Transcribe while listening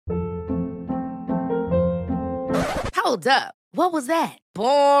Hold up. What was that?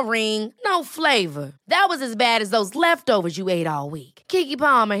 Boring. No flavor. That was as bad as those leftovers you ate all week. Keke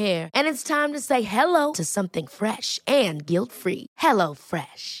Palmer here, and it's time to say hello to something fresh and guilt-free. Hello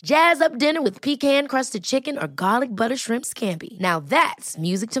Fresh. Jazz up dinner with pecan-crusted chicken or garlic butter shrimp scampi. Now that's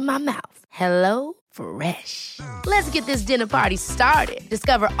music to my mouth. Hello Fresh. Let's get this dinner party started.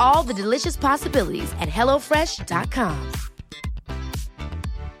 Discover all the delicious possibilities at hellofresh.com.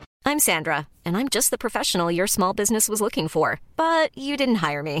 I'm Sandra, and I'm just the professional your small business was looking for. But you didn't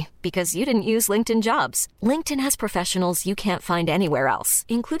hire me because you didn't use LinkedIn Jobs. LinkedIn has professionals you can't find anywhere else,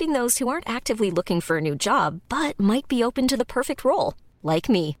 including those who aren't actively looking for a new job, but might be open to the perfect role, like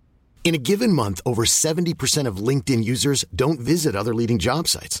me. In a given month, over 70% of LinkedIn users don't visit other leading job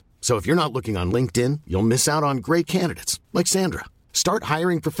sites. So if you're not looking on LinkedIn, you'll miss out on great candidates, like Sandra. Start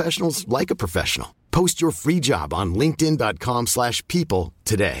hiring professionals like a professional. Post your free job on linkedin.com/people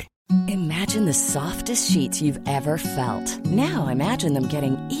today. Imagine the softest sheets you've ever felt. Now imagine them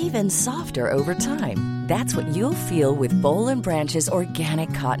getting even softer over time. That's what you'll feel with Boll & Branch's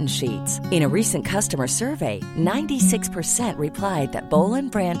organic cotton sheets. In a recent customer survey, 96% replied that Boll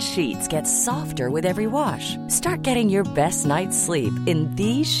 & Branch sheets get softer with every wash. Start getting your best night's sleep in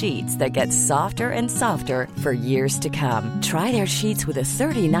these sheets that get softer and softer for years to come. Try their sheets with a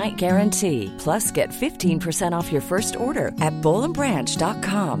 30-night guarantee. Plus, get 15% off your first order at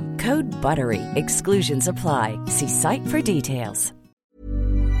bollandbranch.com. Code BUTTERY. Exclusions apply. See site for details.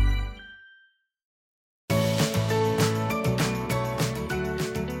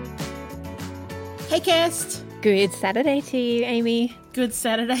 Hey, Kirst. Good Saturday to you, Amy. Good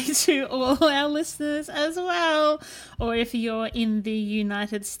Saturday to all our listeners as well. Or if you're in the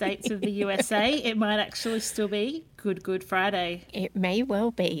United States of the USA, it might actually still be Good Friday. It may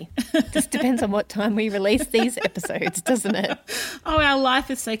well be. Just depends on what time we release these episodes, doesn't it? Oh, our life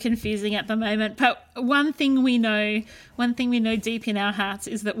is so confusing at the moment. But one thing we know deep in our hearts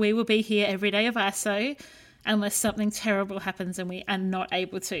is that we will be here every day of ISO unless something terrible happens and we are not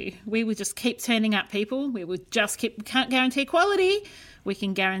able to. We will just keep turning up, people. We can't guarantee quality. We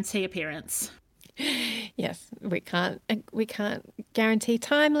can guarantee appearance. Yes, we can't guarantee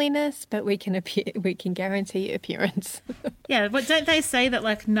timeliness, but we can guarantee appearance. Yeah, but don't they say that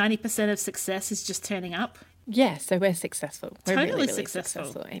like 90% of success is just turning up? Yeah, so we're successful. We're totally really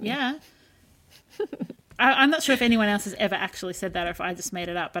successful, Amy. Yeah. I'm not sure if anyone else has ever actually said that or if I just made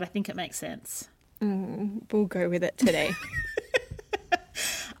it up, but I think it makes sense. We'll go with it today.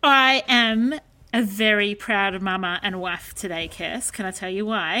 I am a very proud mama and wife today, Kirst. Can I tell you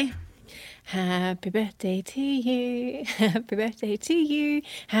why? Happy birthday to you. Happy birthday to you.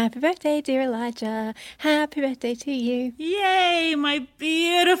 Happy birthday, dear Elijah. Happy birthday to you. Yay! My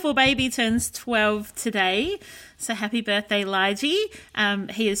beautiful baby turns 12 today. So happy birthday, Lige.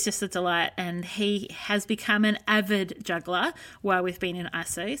 He is just a delight and he has become an avid juggler while we've been in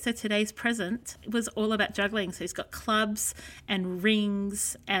ISO. So today's present was all about juggling. So he's got clubs and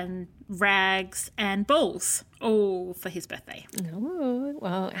rings and rags and balls, all for his birthday. Oh,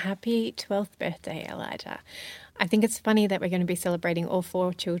 well, happy 12th birthday, Elijah. I think it's funny that we're going to be celebrating all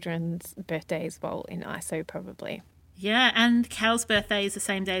 4 children's birthdays while in ISO probably. Yeah, and Cal's birthday is the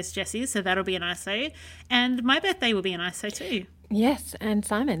same day as Jessie's, so that'll be an ISO. And my birthday will be an ISO too. Yes, and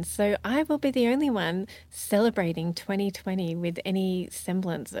Simon's. So I will be the only one celebrating 2020 with any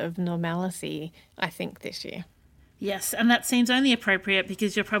semblance of normalcy, I think, this year. Yes, and that seems only appropriate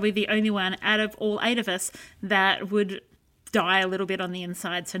because you're probably the only one out of all 8 of us that would die a little bit on the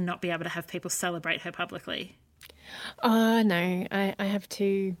inside to not be able to have people celebrate her publicly. Oh, no, I have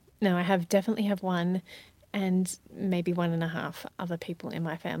 2. No, I definitely have 1 and maybe 1.5 other people in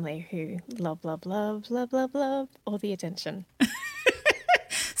my family who love all the attention.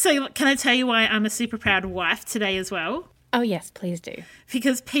 So can I tell you why I'm a super proud wife today as well? Oh, yes, please do.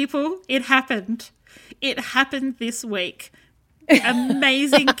 Because people, it happened. It happened this week.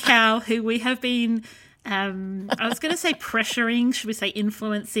 Amazing Cal, who we have been, I was going to say pressuring, should we say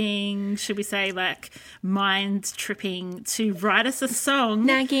influencing, should we say like mind tripping to write us a song.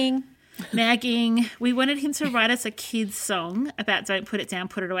 Nagging. We wanted him to write us a kid's song about don't put it down,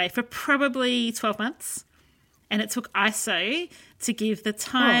 put it away for probably 12 months. And it took ISO to give the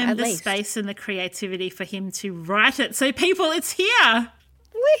time, the space and the creativity for him to write it. So people, it's here.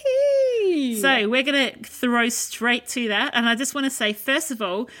 Woohoo! So we're going to throw straight to that. And I just want to say, first of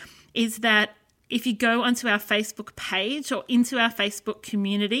all, is that if you go onto our Facebook page or into our Facebook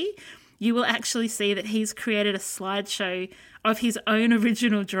community, you will actually see that he's created a slideshow of his own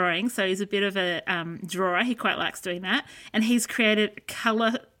original drawing. So he's a bit of a drawer. He quite likes doing that. And he's created a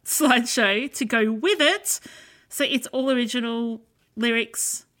colour slideshow to go with it. So it's all original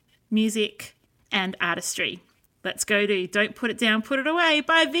lyrics, music, and artistry. Let's go to Don't Put It Down, Put It Away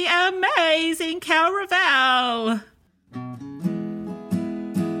by the amazing Cal Ravel.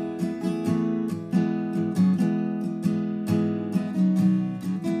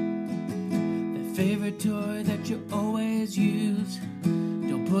 The favorite toy that you always use,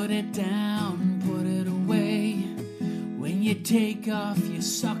 don't put it down, put it away. When you take off your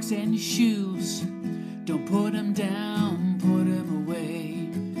socks and your shoes, don't put them down, put them away.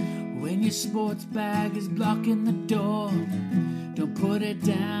 When your sports bag is blocking the door, don't put it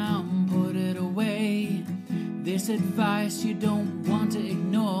down, put it away. This advice you don't want to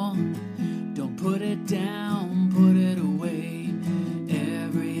ignore, don't put it down, put it away.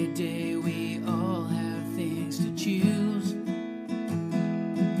 Every day we all have things to choose,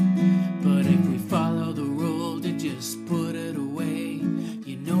 but if we follow the rule to just put it away,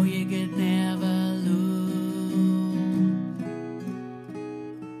 you know you can never lose.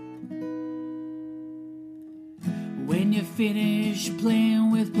 When you finish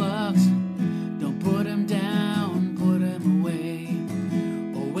playing with blocks, don't put them down, put them away.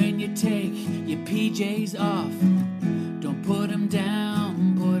 Or when you take your PJs off, don't put them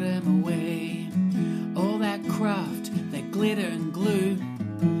down, put them away. All that craft, that glitter and glue,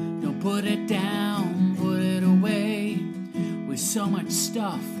 don't put it down, put it away. With so much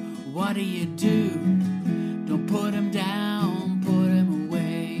stuff, what do? Don't put them down, put them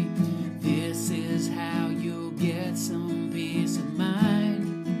away. This is how you'll get some peace of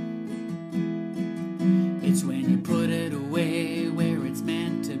mind. It's when you put it away where it's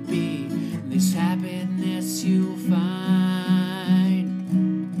meant to be, this happiness you'll find.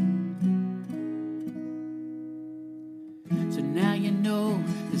 So now you know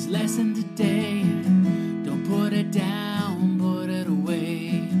this lesson today. Don't put it down, put it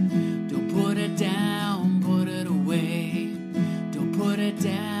away. Don't put it down, put it away. Don't put it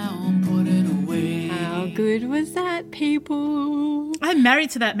down, put it away. How good was that, people? I'm married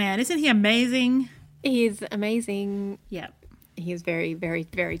to that man. Isn't he amazing? He is amazing. Yep. He is very, very,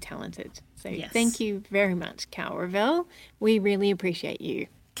 very talented. So Yes. thank you very much, Cal Ravel. We really appreciate you.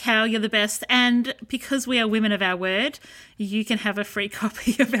 Cal, you're the best. And because we are women of our word, you can have a free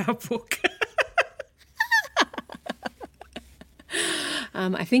copy of our book.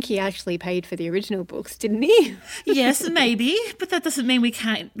 I think he actually paid for the original books, didn't he? Yes, maybe, but that doesn't mean we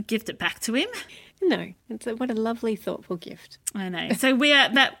can't gift it back to him. No. What a lovely, thoughtful gift. I know. So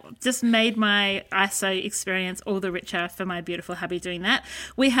that just made my ISO experience all the richer for my beautiful hubby doing that.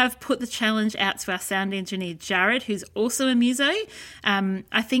 We have put the challenge out to our sound engineer, Jared, who's also a muso. I'm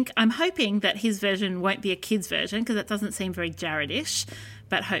hoping that his version won't be a kid's version because that doesn't seem very Jared-ish,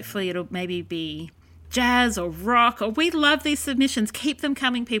 but hopefully it'll maybe be jazz or rock. Or we love these submissions. Keep them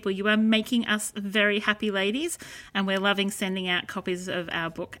coming, people. You are making us very happy ladies, and we're loving sending out copies of our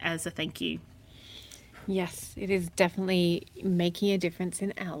book as a thank you. Yes, it is definitely making a difference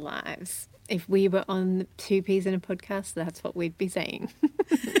in our lives. If we were on Two Peas in a Podcast, that's what we'd be saying.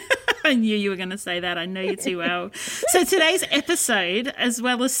 I knew you were going to say that. I know you too well. So today's episode, as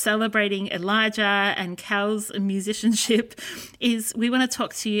well as celebrating Elijah and Cal's musicianship, is we want to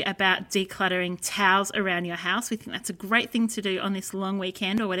talk to you about decluttering towels around your house. We think that's a great thing to do on this long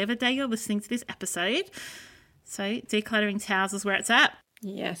weekend or whatever day you're listening to this episode. So decluttering towels is where it's at.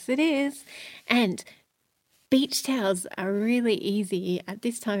 Yes, it is. And beach towels are really easy at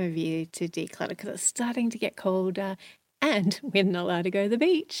this time of year to declutter because it's starting to get colder and we're not allowed to go to the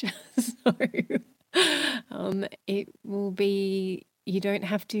beach. So it will be, you don't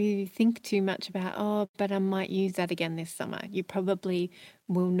have to think too much about, but I might use that again this summer. You probably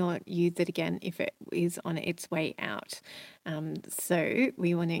will not use it again if it is on its way out. So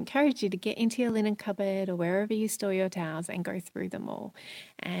we want to encourage you to get into your linen cupboard or wherever you store your towels and go through them all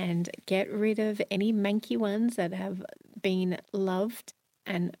and get rid of any manky ones that have been loved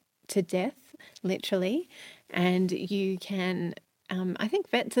and to death, literally. And you can, I think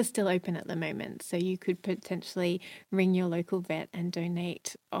vets are still open at the moment, so you could potentially ring your local vet and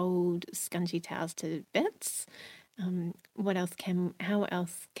donate old scungy towels to vets. How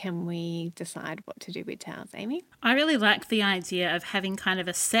else can we decide what to do with towels, Amy? I really like the idea of having kind of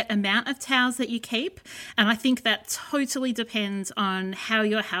a set amount of towels that you keep. And I think that totally depends on how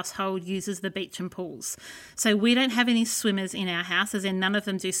your household uses the beach and pools. So we don't have any swimmers in our house, as in none of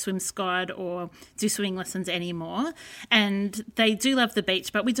them do swim squad or do swimming lessons anymore. And they do love the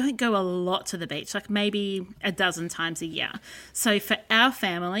beach, but we don't go a lot to the beach, like maybe a dozen times a year. So for our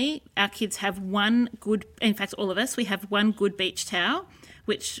family, our kids have all of us, we have one good beach towel,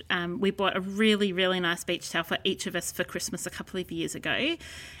 which we bought a really, really nice beach towel for each of us for Christmas a couple of years ago.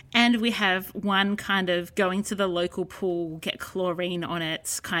 And we have one kind of going to the local pool, get chlorine on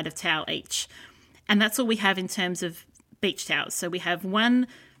it kind of towel each. And that's all we have in terms of beach towels. So we have one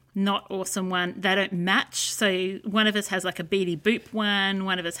not awesome one. They don't match. So one of us has like a Beady Boop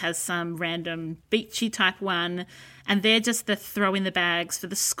one of us has some random beachy type one, and they're just the throw in the bags for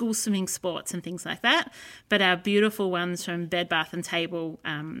the school swimming sports and things like that. But our beautiful ones from Bed Bath and Table,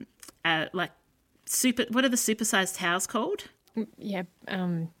 like what are the supersized towels called? Yeah.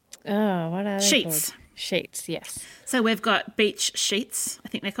 What are they Sheets. called? Sheets, yes. So we've got beach sheets, I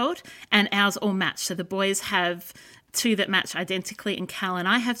think they're called, and ours all match. So the boys have 2 that match identically, and Cal and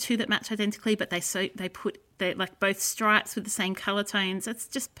I have 2 that match identically, but they're like both stripes with the same colour tones. It's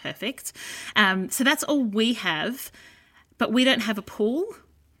just perfect. So that's all we have, but we don't have a pool,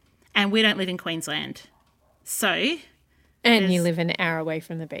 and we don't live in Queensland. So... And you live an hour away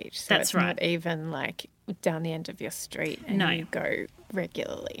from the beach, so that's it's right. not even like down the end of your street and you go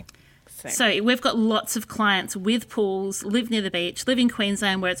regularly. So we've got lots of clients with pools, live near the beach, live in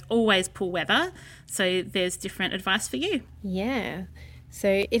Queensland where it's always pool weather. So there's different advice for you. Yeah.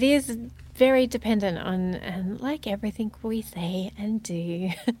 So it is very dependent on, and like everything we say and do,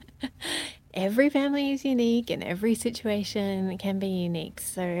 every family is unique and every situation can be unique.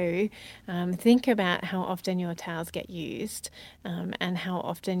 So think about how often your towels get used and how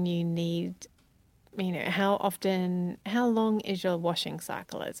often you need, how long is your washing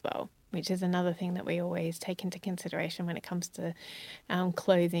cycle as well, which is another thing that we always take into consideration when it comes to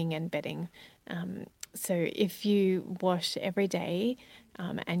clothing and bedding. So if you wash every day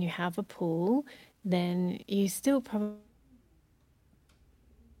and you have a pool, then you still probably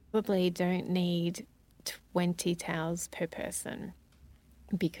don't need 20 towels per person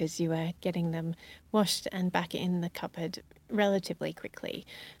because you are getting them washed and back in the cupboard relatively quickly.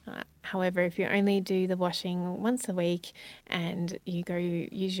 However, if you only do the washing once a week and you go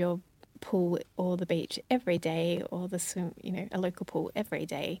use your pool or the beach every day, or the swim, a local pool every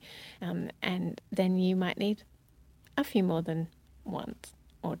day, and then you might need a few more than 1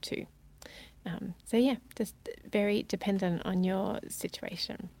 or 2. So yeah, just very dependent on your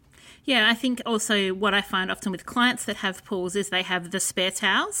situation. Yeah, I think also what I find often with clients that have pools is they have the spare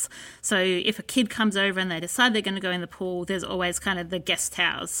towels. So if a kid comes over and they decide they're going to go in the pool, there's always kind of the guest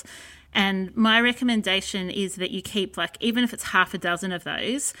towels. And my recommendation is that you keep, like, even if it's half a dozen of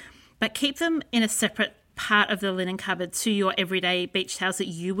those, but keep them in a separate part of the linen cupboard to your everyday beach towels that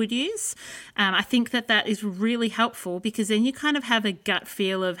you would use. I think that is really helpful because then you kind of have a gut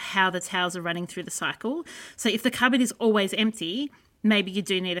feel of how the towels are running through the cycle. So if the cupboard is always empty, maybe you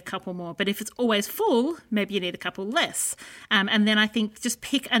do need a couple more. But if it's always full, maybe you need a couple less. And then I think just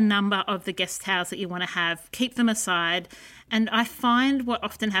pick a number of the guest towels that you want to have, keep them aside. And I find what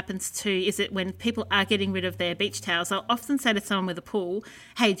often happens too is that when people are getting rid of their beach towels, they'll often say to someone with a pool,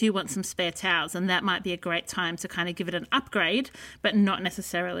 hey, do you want some spare towels? And that might be a great time to kind of give it an upgrade, but not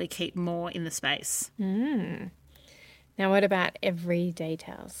necessarily keep more in the space. Now, what about everyday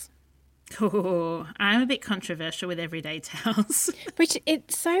towels? Oh, I'm a bit controversial with everyday towels. Which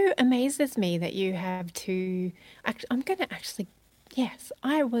it so amazes me that you have 2. I'm going to actually, yes,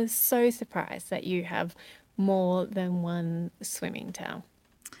 I was so surprised that you have more than 1 swimming towel.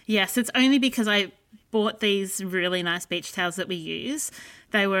 Yes, it's only because I bought these really nice beach towels that we use.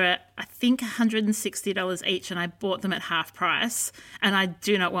 They were, I think, $160 each, and I bought them at half price. And I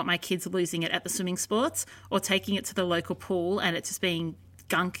do not want my kids losing it at the swimming sports or taking it to the local pool and it just being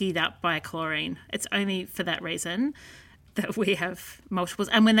gunkied up by chlorine. It's only for that reason that we have multiples.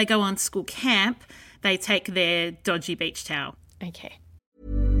 And when they go on school camp, they take their dodgy beach towel. Okay.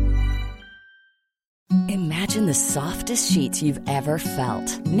 Imagine the softest sheets you've ever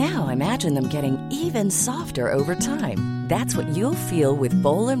felt. Now imagine them getting even softer over time. That's what you'll feel with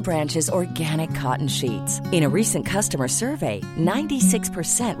Boll & Branch's organic cotton sheets. In a recent customer survey,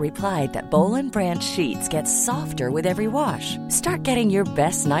 96% replied that Boll & Branch sheets get softer with every wash. Start getting your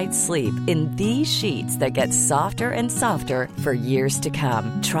best night's sleep in these sheets that get softer and softer for years to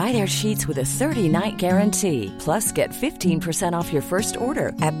come. Try their sheets with a 30-night guarantee. Plus, get 15% off your first order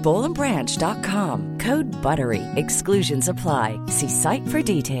at bollandbranch.com. Code BUTTERY. Exclusions apply. See site for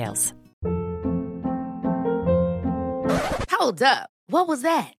details. Hold up. What was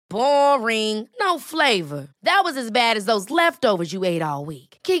that? Boring. No flavor. That was as bad as those leftovers you ate all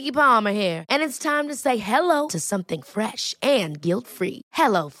week. Keke Palmer here, and it's time to say hello to something fresh and guilt-free.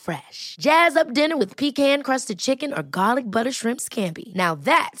 Hello Fresh. Jazz up dinner with pecan-crusted chicken or garlic butter shrimp scampi. Now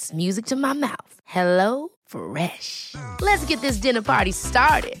that's music to my mouth. Hello Fresh. Let's get this dinner party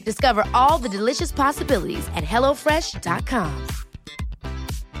started. Discover all the delicious possibilities at HelloFresh.com.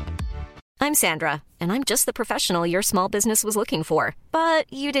 I'm Sandra, and I'm just the professional your small business was looking for. But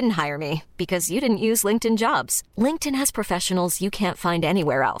you didn't hire me because you didn't use LinkedIn Jobs. LinkedIn has professionals you can't find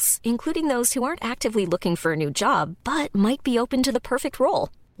anywhere else, including those who aren't actively looking for a new job, but might be open to the perfect role,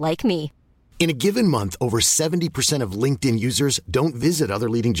 like me. In a given month, over 70% of LinkedIn users don't visit other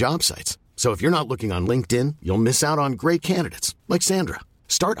leading job sites. So if you're not looking on LinkedIn, you'll miss out on great candidates like Sandra.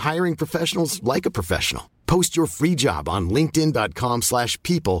 Start hiring professionals like a professional. Post your free job on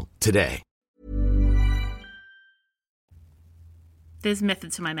linkedin.com/people today. There's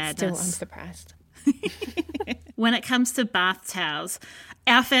method to my madness. Still unsurprised. When it comes to bath towels,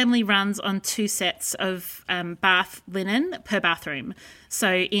 our family runs on 2 sets of bath linen per bathroom.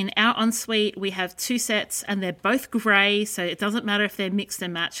 So in our ensuite, we have 2 sets and they're both grey, so it doesn't matter if they're mixed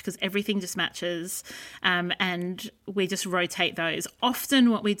and matched because everything just matches, and we just rotate those.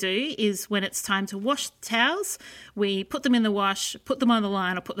 Often what we do is when it's time to wash the towels, we put them in the wash, put them on the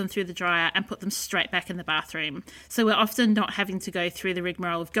line or put them through the dryer and put them straight back in the bathroom. So we're often not having to go through the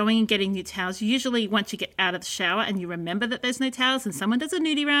rigmarole of going and getting new towels. Usually once you get out of the shower and you remember that there's no towels and someone does a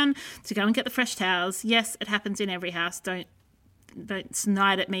nudie run to go and get the fresh towels. Yes, it happens in every house. Don't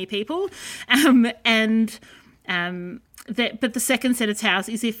snide at me, people. But the second set of towels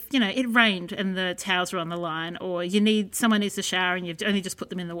is if, it rained and the towels are on the line, or someone needs to shower and you've only just put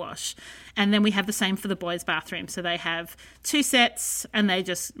them in the wash. And then we have the same for the boys' bathroom. So they have 2 sets and they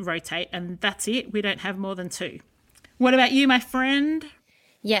just rotate and that's it. We don't have more than 2. What about you, my friend?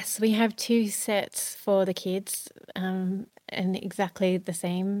 Yes, we have 2 sets for the kids, and exactly the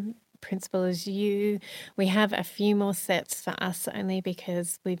same principle as you. We have a few more sets for us only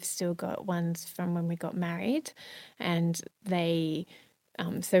because we've still got ones from when we got married, and they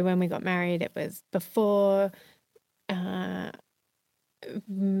so when we got married it was before our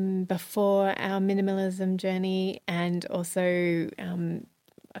minimalism journey, and also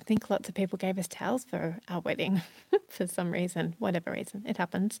I think lots of people gave us towels for our wedding for some reason, whatever reason, it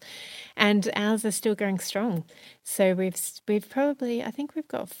happens. And ours are still going strong. So we've probably, I think we've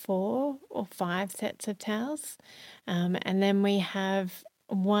got 4 or 5 sets of towels. And then we have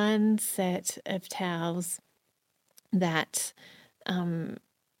 1 set of towels that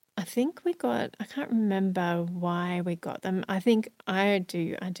I think we got, I can't remember why we got them. I think I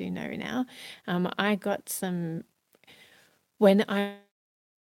do know now. I got some when I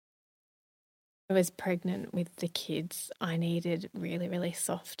was pregnant with the kids. I needed really, really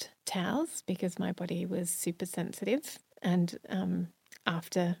soft towels because my body was super sensitive, and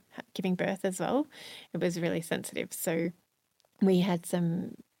after giving birth as well, it was really sensitive. So we had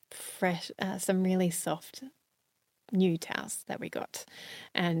some really soft new towels that we got,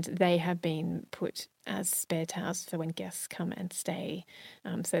 and they have been put as spare towels for when guests come and stay.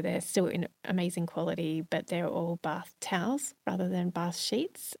 So they're still in amazing quality, but they're all bath towels rather than bath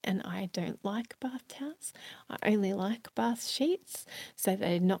sheets, and I don't like bath towels. I only like bath sheets, so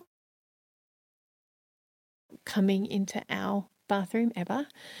they're not coming into our bathroom ever.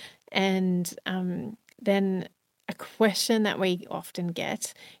 And then a question that we often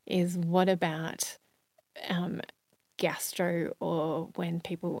get is, what about gastro, or when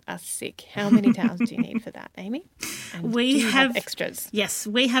people are sick? How many towels do you need for that, Amy? And we do you have extras. Yes,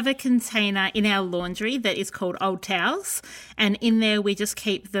 we have a container in our laundry that is called old towels, and in there we just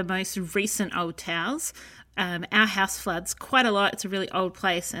keep the most recent old towels. Our house floods quite a lot. It's a really old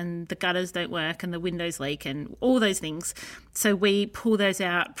place and the gutters don't work and the windows leak and all those things. So we pull those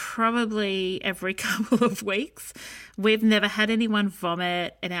out probably every couple of weeks. We've never had anyone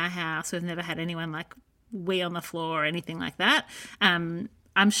vomit in our house. We've never had anyone wee on the floor or anything like that. I'm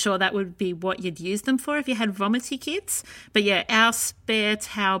sure that would be what you'd use them for if you had vomity kids. But yeah, our spare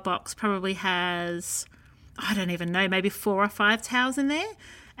towel box probably has, I don't even know, maybe 4 or 5 towels in there.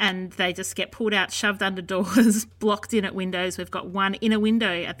 And they just get pulled out, shoved under doors, blocked in at windows. We've got one in a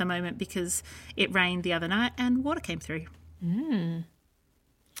window at the moment because it rained the other night and water came through.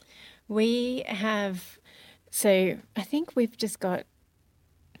 We have, so I think we've got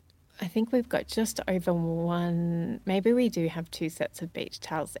just over 1, maybe we do have 2 sets of beach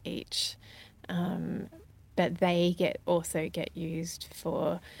towels each, but they also get used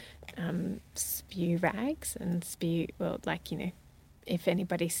for spew rags and if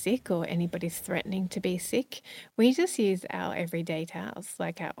anybody's sick or anybody's threatening to be sick. We just use our everyday towels,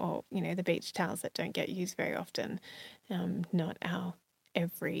 the beach towels that don't get used very often, not the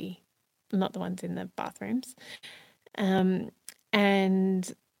ones in the bathrooms. And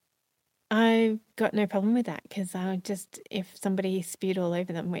I got no problem with that because if somebody spewed all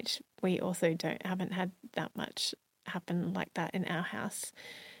over them, which we also haven't had that much happen like that in our house,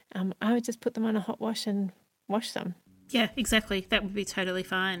 I would just put them on a hot wash and wash them. Yeah, exactly. That would be totally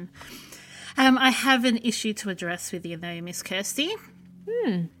fine. I have an issue to address with you though, Miss Kirsty.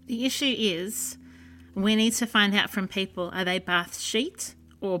 The issue is we need to find out from people, are they bath sheet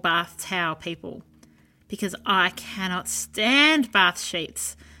or bath towel people? Because I cannot stand bath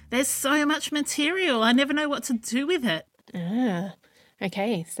sheets. There's so much material. I never know what to do with it.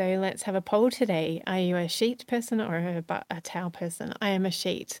 Okay, so let's have a poll today. Are you a sheet person or a towel person? I am a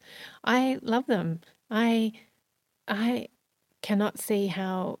sheet. I love them. I cannot see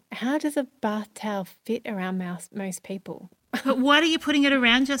how does a bath towel fit around most people? But what are you putting it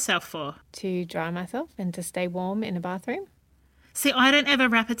around yourself for? To dry myself and to stay warm in a bathroom. See, I don't ever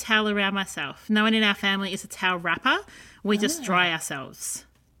wrap a towel around myself. No one in our family is a towel wrapper. We just dry ourselves.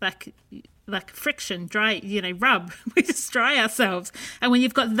 Like friction, dry, rub. We just dry ourselves. And when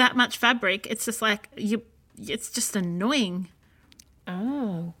you've got that much fabric, it's just like, it's just annoying.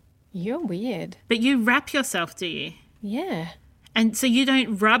 Oh, you're weird. But you wrap yourself, do you? Yeah. And so you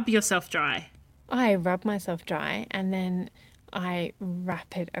don't rub yourself dry? I rub myself dry and then I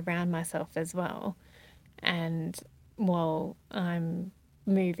wrap it around myself as well. And while I'm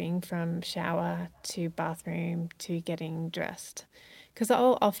moving from shower to bathroom to getting dressed, because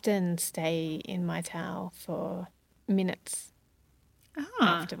I'll often stay in my towel for minutes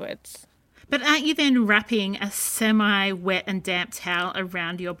afterwards. But aren't you then wrapping a semi-wet and damp towel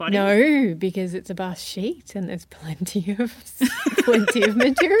around your body? No, because it's a bath sheet and there's plenty of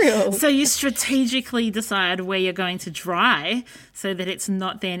material. So you strategically decide where you're going to dry so that it's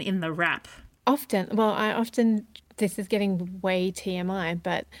not then in the wrap. This is getting way TMI,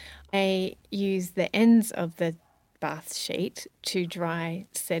 but I use the ends of the bath sheet to dry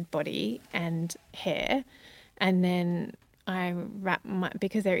said body and hair, and then I wrap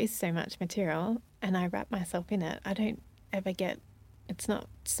because there is so much material, and I wrap myself in it. I don't ever it's not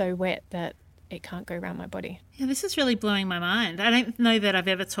so wet that it can't go around my body. Yeah, this is really blowing my mind. I don't know that I've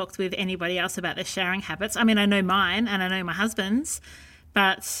ever talked with anybody else about their showering habits. I mean, I know mine and I know my husband's,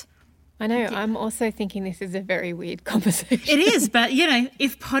 but... I know. I'm also thinking this is a very weird conversation. It is, but,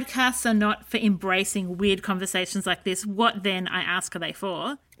 if podcasts are not for embracing weird conversations like this, what then, I ask, are they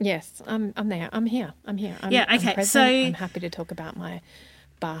for? Yes, I'm there. I'm here. Okay. I'm present. I'm happy to talk about my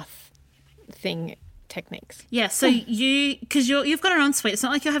bath techniques. Yeah, so because you've got an ensuite, it's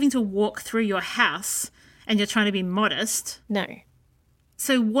not like you're having to walk through your house and you're trying to be modest. No.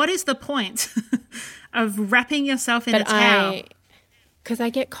 So what is the point of wrapping yourself in a towel? Because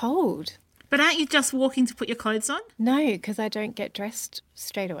I get cold. But aren't you just walking to put your clothes on? No, because I don't get dressed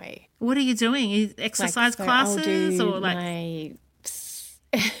straight away. What are you doing? You exercise classes I'll do or like?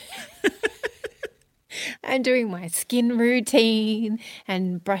 I'm doing my skin routine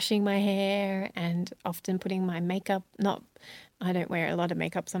and brushing my hair and often putting my makeup. I don't wear a lot of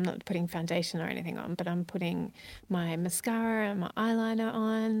makeup, so I'm not putting foundation or anything on, but I'm putting my mascara and my eyeliner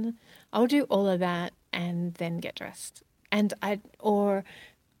on. I'll do all of that and then get dressed. And I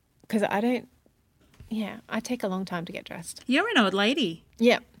take a long time to get dressed. You're an old lady.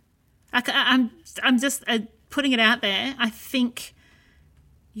 Yeah. I'm just putting it out there. I think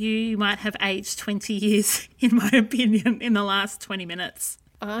you might have aged 20 years, in my opinion, in the last 20 minutes.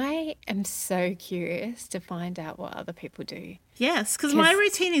 I am so curious to find out what other people do. Yes, because my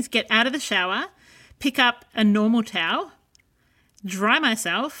routine is get out of the shower, pick up a normal towel, dry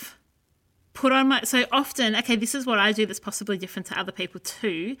myself, put on so often, okay, this is what I do that's possibly different to other people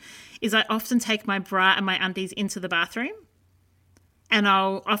too, is I often take my bra and my undies into the bathroom and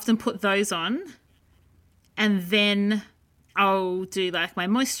I'll often put those on and then I'll do like my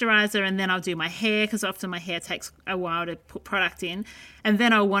moisturiser and then I'll do my hair because often my hair takes a while to put product in, and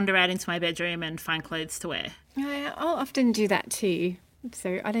then I'll wander out into my bedroom and find clothes to wear. Yeah, I'll often do that too.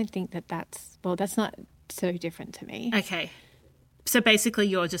 So I don't think that's not so different to me. Okay. So basically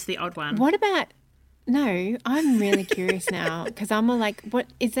you're just the odd one. What about, no, I'm really curious now because I'm like, what,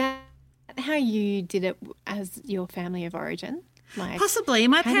 is that how you did it as your family of origin? Like, possibly.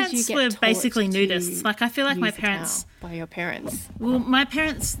 My parents were basically nudists. Like I feel like my parents... By your parents? Well, my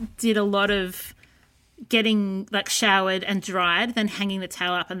parents did a lot of getting like showered and dried, then hanging the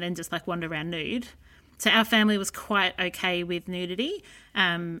towel up and then just like wander around nude. So our family was quite okay with nudity,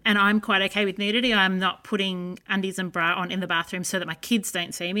 and I'm quite okay with nudity. I'm not putting undies and bra on in the bathroom so that my kids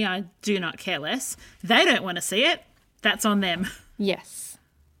don't see me. I do not care less. They don't want to see it. That's on them. Yes.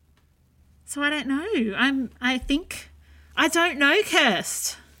 So I don't know. I don't know,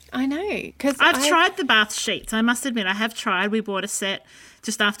 Kirst. I know. Because I've tried the bath sheets. I must admit I have tried. We bought a set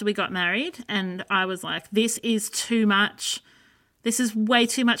just after we got married and I was like, this is too much. This is way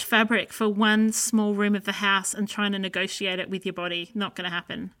too much fabric for one small room of the house and trying to negotiate it with your body. Not going to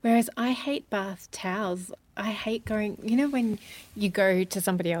happen. Whereas I hate bath towels. I hate going, when you go to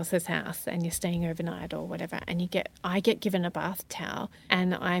somebody else's house and you're staying overnight or whatever, and I get given a bath towel,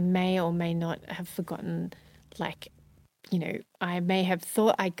 and I may or may not have forgotten, I may have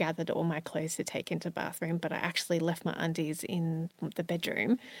thought I gathered all my clothes to take into the bathroom, but I actually left my undies in the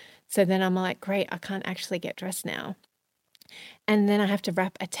bedroom. So then I'm like, great, I can't actually get dressed now. And then I have to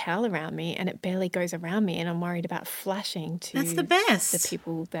wrap a towel around me, and it barely goes around me, and I'm worried about flashing to That's the best. the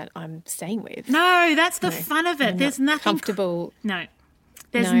people that I'm staying with. No, that's the fun of it. There's nothing comfortable. No.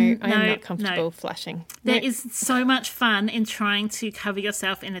 I'm not comfortable flashing. There is so much fun in trying to cover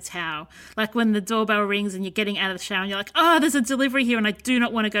yourself in a towel. Like when the doorbell rings and you're getting out of the shower and you're like, oh, there's a delivery here and I do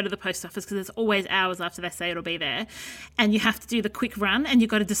not want to go to the post office because there's always hours after they say it'll be there. And you have to do the quick run and you've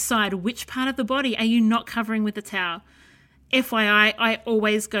got to decide which part of the body are you not covering with the towel. FYI, I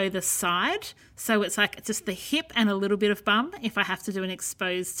always go the side. So it's like just the hip and a little bit of bum if I have to do an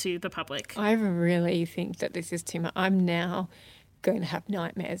exposed to the public. I really think that this is too much. I'm now going to have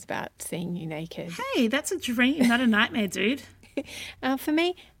nightmares about seeing you naked. Hey, that's a dream, not a nightmare, dude. For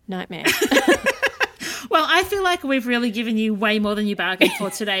me, nightmare. Well, I feel like we've really given you way more than you bargained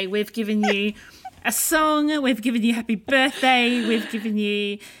for today. We've given you a song. We've given you happy birthday. We've given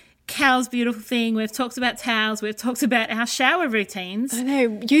you Cal's beautiful thing. We've talked about towels. We've talked about our shower routines. I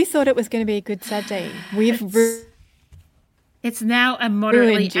know. You thought it was going to be a good Saturday. It's now a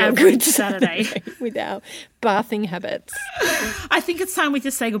moderately average Saturday. With our bathing habits. I think it's time we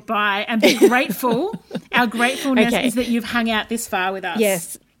just say goodbye and be grateful. Our gratefulness is that you've hung out this far with us.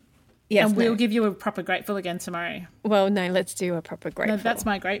 Yes. And we'll give you a proper grateful again tomorrow. Well, no, let's do a proper grateful. No, that's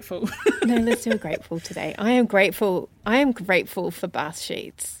my grateful. No, let's do a grateful today. I am grateful for bath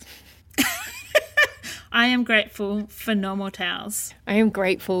sheets. I am grateful for normal towels. I am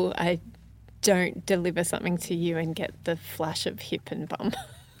grateful I don't deliver something to you and get the flash of hip and bum.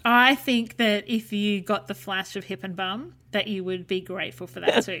 I think that if you got the flash of hip and bum, that you would be grateful for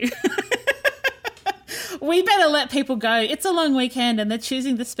that too. We better let people go. It's a long weekend and they're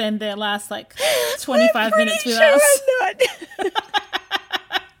choosing to spend their last 25 minutes with us.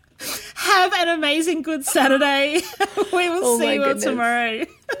 Have an amazing good Saturday. We will see you all tomorrow.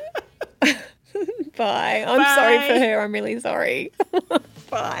 Bye. I'm sorry for her. I'm really sorry.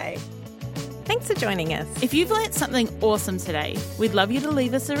 Bye. Thanks for joining us. If you've learnt something awesome today, we'd love you to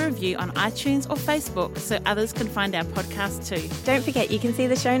leave us a review on iTunes or Facebook so others can find our podcast too. Don't forget you can see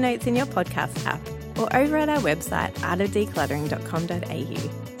the show notes in your podcast app or over at our website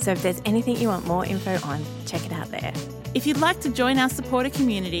artofdecluttering.com.au. So if there's anything you want more info on, check it out there. If you'd like to join our supporter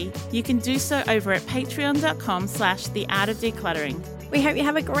community, you can do so over at patreon.com/theartofdecluttering. We hope you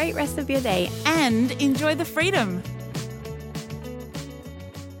have a great rest of your day and enjoy the freedom.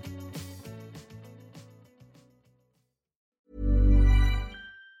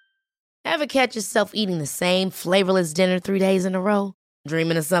 Ever catch yourself eating the same flavorless dinner 3 days in a row?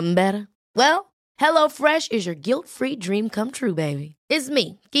 Dreaming of something better? Well, HelloFresh is your guilt-free dream come true, baby. It's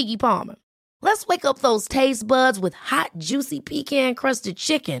me, Keke Palmer. Let's wake up those taste buds with hot, juicy pecan-crusted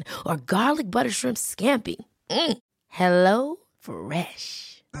chicken or garlic butter shrimp scampi. Hello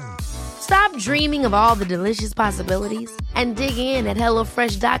Fresh. Stop dreaming of all the delicious possibilities and dig in at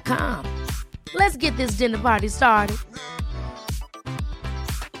HelloFresh.com. Let's get this dinner party started.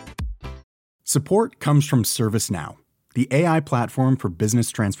 Support comes from ServiceNow, the AI platform for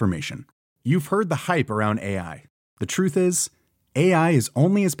business transformation. You've heard the hype around AI. The truth is, AI is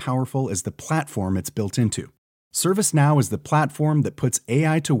only as powerful as the platform it's built into. ServiceNow is the platform that puts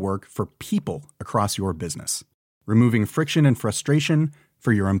AI to work for people across your business, removing friction and frustration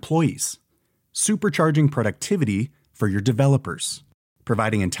for your employees, supercharging productivity for your developers,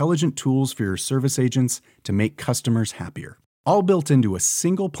 providing intelligent tools for your service agents to make customers happier. All built into a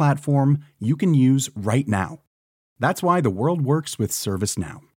single platform you can use right now. That's why the world works with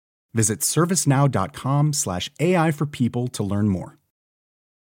ServiceNow. Visit servicenow.com/AI for people to learn more.